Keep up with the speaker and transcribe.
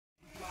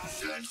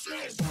The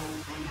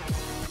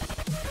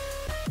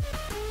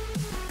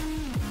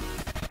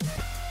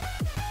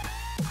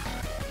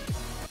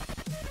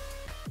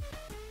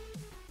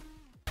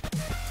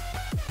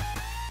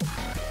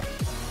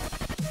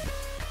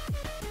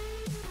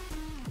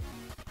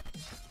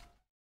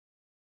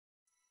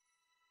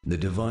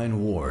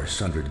divine war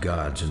sundered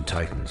gods and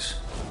titans,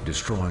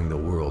 destroying the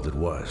world that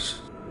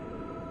was.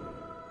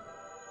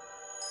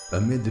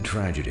 Amid the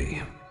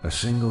tragedy, a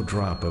single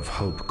drop of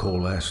hope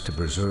coalesced to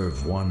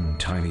preserve one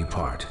tiny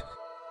part.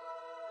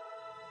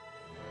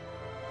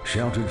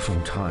 Sheltered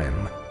from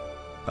time,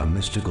 a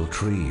mystical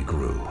tree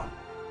grew,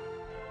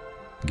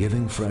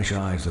 giving fresh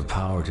eyes the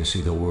power to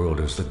see the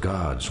world as the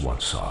gods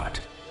once saw it.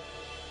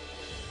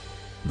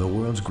 The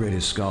world's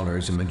greatest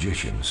scholars and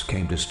magicians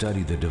came to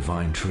study the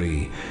divine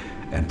tree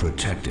and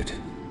protect it.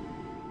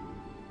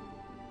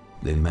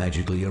 They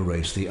magically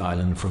erased the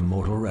island from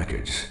mortal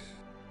records,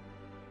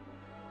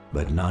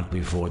 but not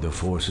before the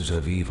forces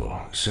of evil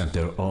sent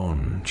their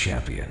own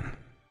champion.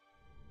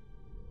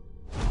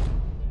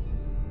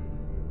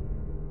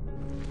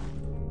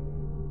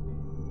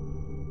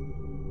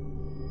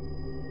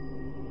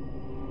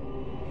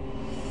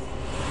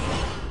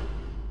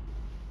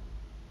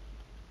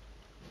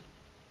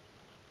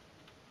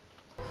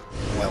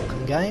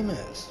 Welcome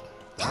gamers,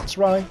 that's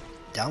right,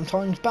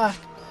 Downtime's back,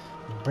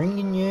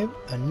 bringing you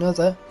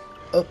another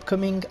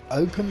upcoming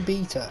open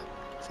beta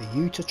for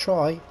you to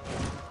try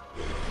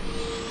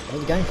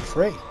the game for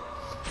free.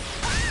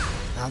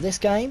 Now this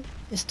game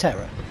is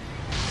Tera.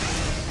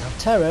 Now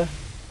Tera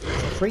is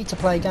a free to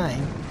play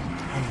game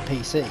on the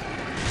PC,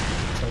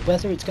 so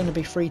whether it's going to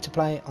be free to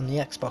play on the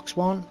Xbox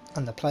One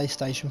and the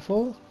PlayStation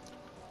 4,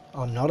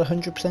 I'm not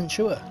 100%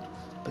 sure,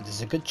 but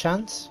there's a good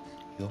chance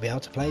you'll be able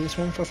to play this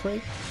one for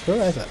free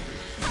forever.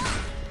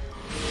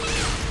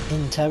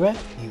 In Tera,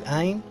 you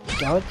aim,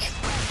 dodge,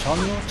 and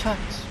time your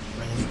attacks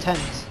for an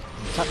intense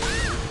and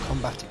tactical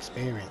combat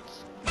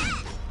experience.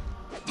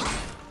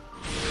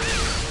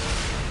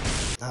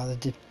 Now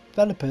the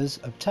developers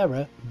of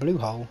Tera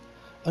Bluehole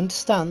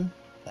understand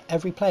that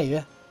every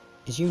player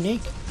is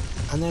unique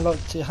and they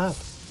like to have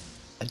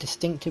a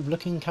distinctive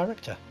looking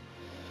character.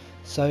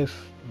 So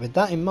with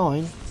that in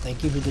mind, they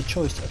give you the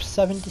choice of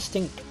 7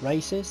 distinct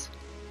races,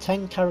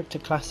 10 character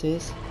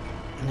classes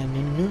and an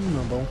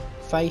innumerable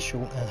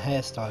facial and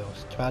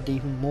hairstyles to add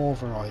even more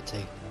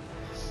variety.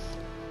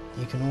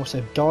 You can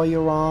also dye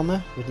your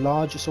armour with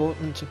large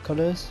assortments of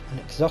colours and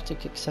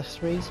exotic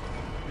accessories,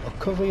 or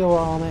cover your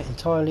armour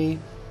entirely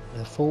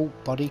with a full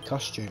body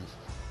costume.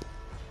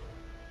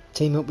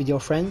 Team up with your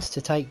friends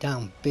to take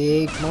down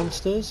big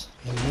monsters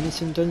in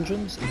menacing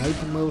dungeons and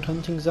open world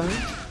hunting zones.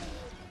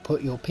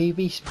 Put your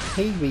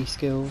PvP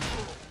skills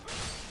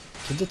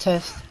to the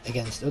test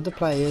against other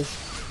players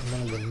in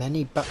one of the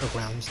many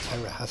battlegrounds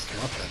Tera has to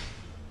offer.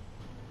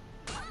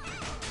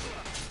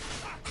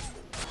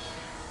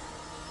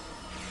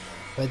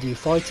 Whether you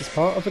fight as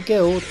part of a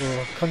guild or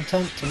are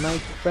content to make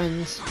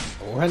friends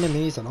or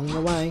enemies along the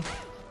way,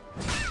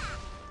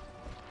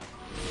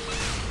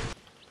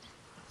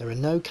 there are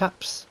no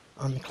caps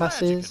on the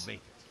classes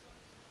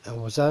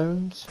or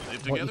zones,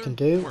 what you can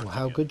do or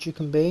how good you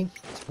can be.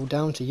 It's all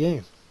down to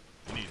you.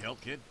 You need help,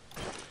 kid?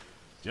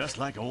 Just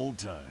like old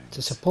times.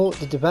 To support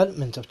the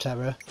development of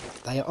Tera,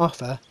 they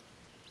offer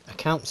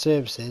account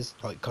services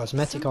like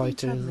cosmetic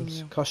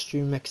items,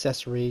 costume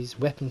accessories,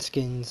 weapon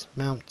skins,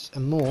 mounts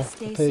and more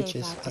for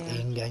purchase at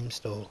the in-game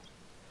store.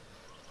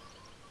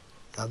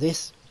 Now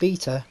this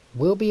beta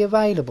will be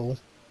available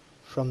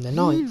from the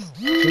 9th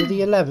to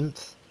the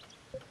 11th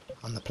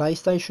on the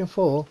PlayStation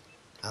 4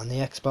 and the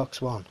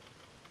Xbox One.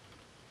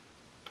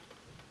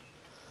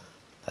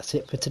 That's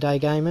it for today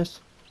gamers.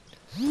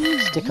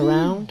 Stick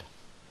around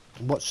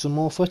and watch some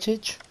more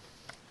footage.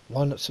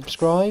 Why not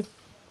subscribe,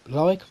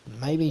 like,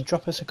 maybe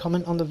drop us a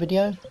comment on the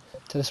video.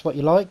 Tell us what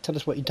you like, tell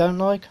us what you don't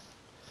like.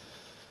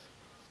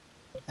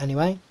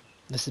 Anyway,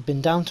 this has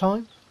been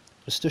Downtime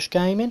with Stush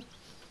Gaming.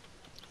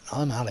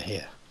 I'm out of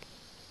here.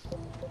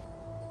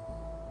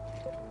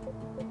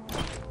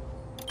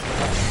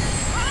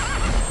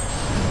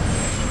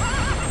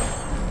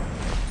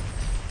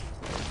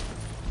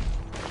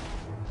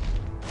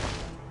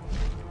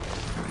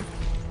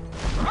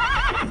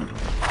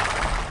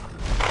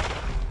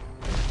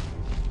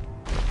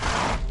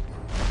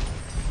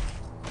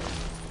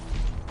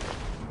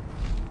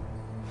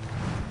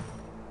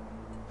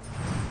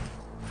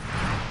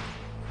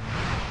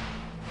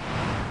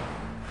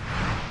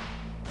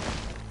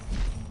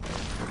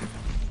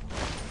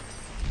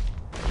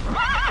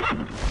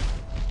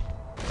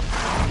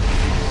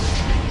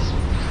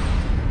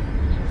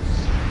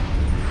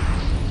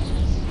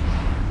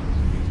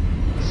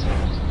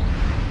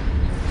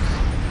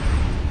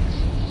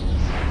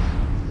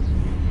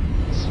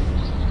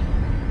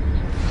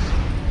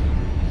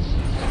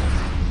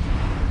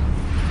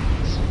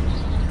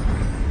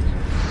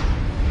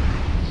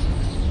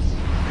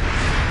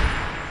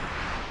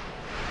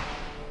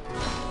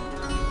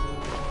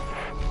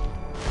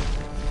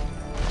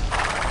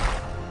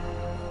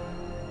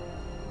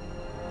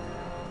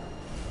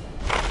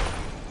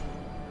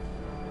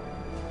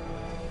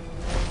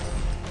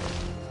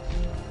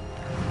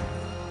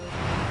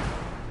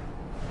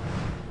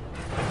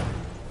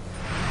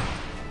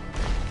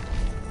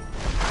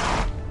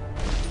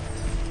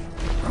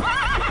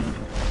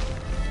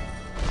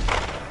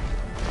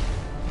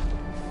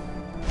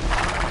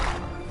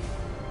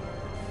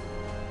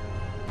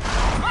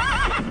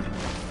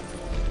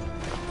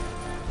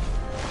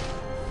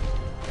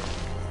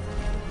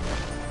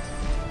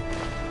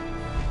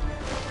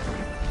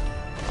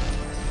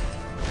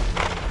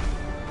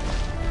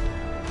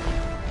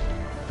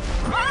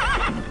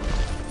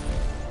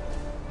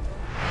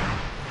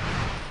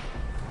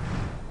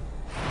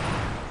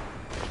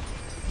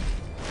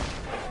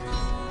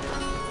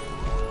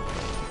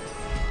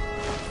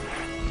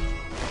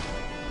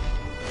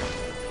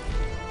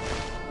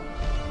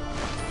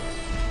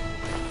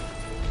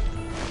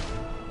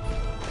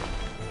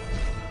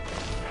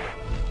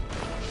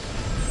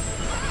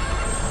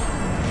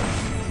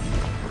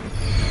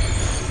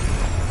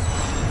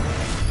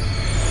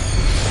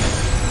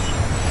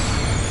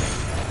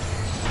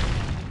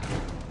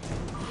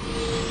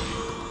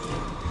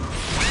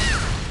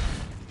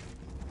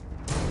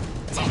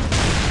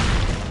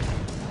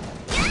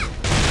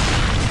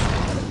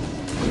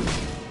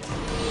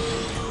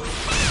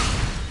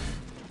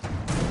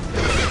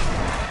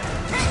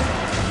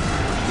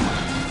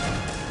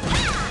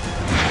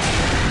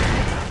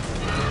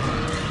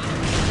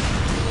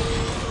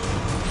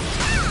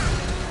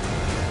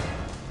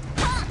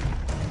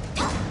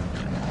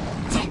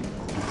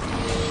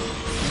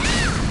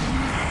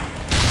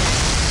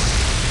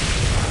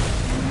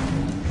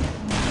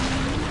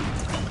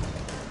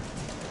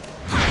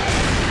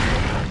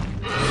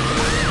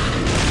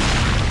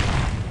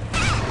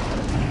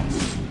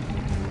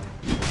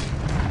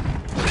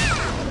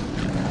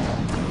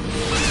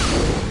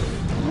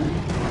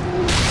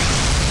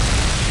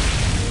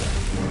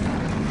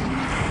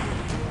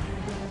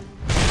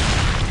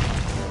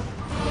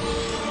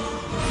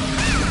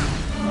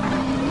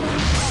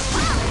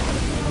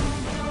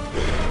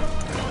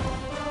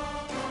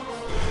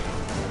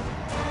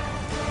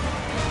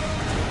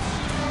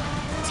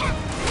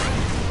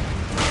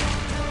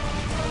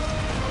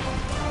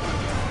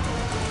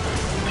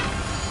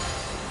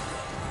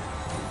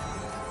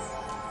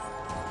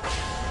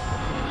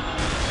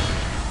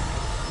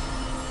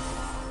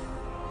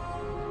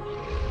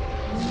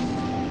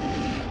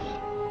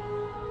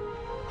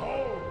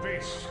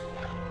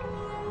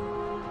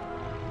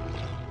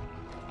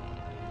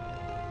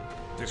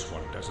 This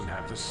one doesn't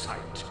have the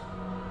sight.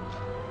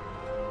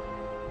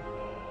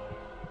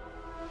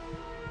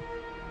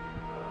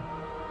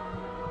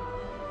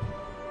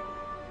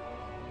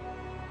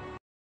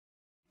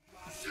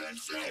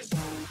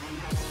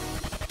 Senses!